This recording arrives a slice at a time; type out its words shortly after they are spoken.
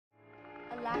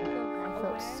I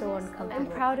felt so uncomfortable. I'm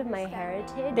proud of my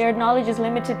heritage. Their knowledge is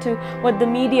limited to what the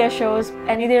media shows,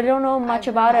 and they don't know much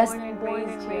about us.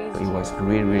 It was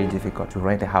really difficult to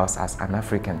rent a house as an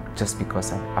African just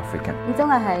because I'm African. 咁真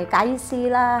係解師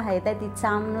啦，係爹哋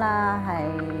針啦，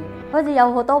係好似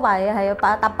有好多位係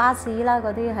搭巴士啦，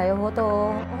嗰啲係好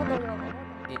多。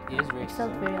I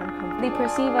felt very uncomfortable. They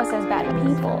perceive us as bad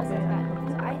people.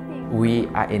 We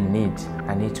are in need.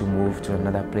 I need to move to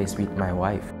another place with my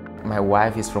wife. My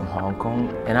wife is from Hong Kong,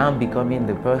 and I'm becoming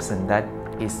the person that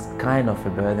is kind of a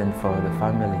burden for the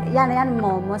family. 因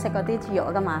冇食嗰啲豬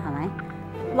肉㗎嘛，係咪？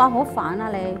哇，好煩啊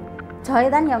你！菜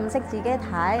單又唔識自己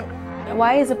睇。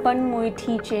Why is Pan Mui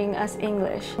teaching us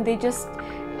English? They just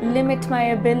limit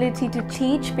my ability to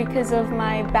teach because of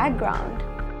my background.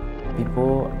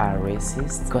 People are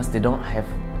racist because they don't have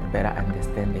a better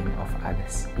understanding of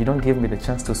others. You don't give me the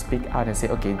chance to speak out and say,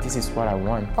 okay, this is what I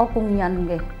want. 我工人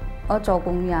嘅，我做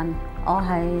工人，我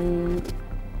係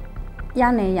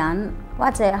印尼人，或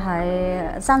者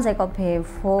係深色個皮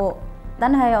膚，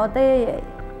但係我哋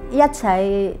一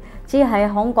齊只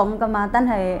係香港㗎嘛，但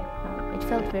係。It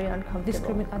felt very uncomfortable.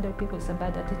 Discriminate other people is a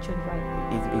bad attitude, right?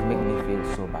 It makes me feel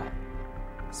so bad.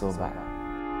 So bad.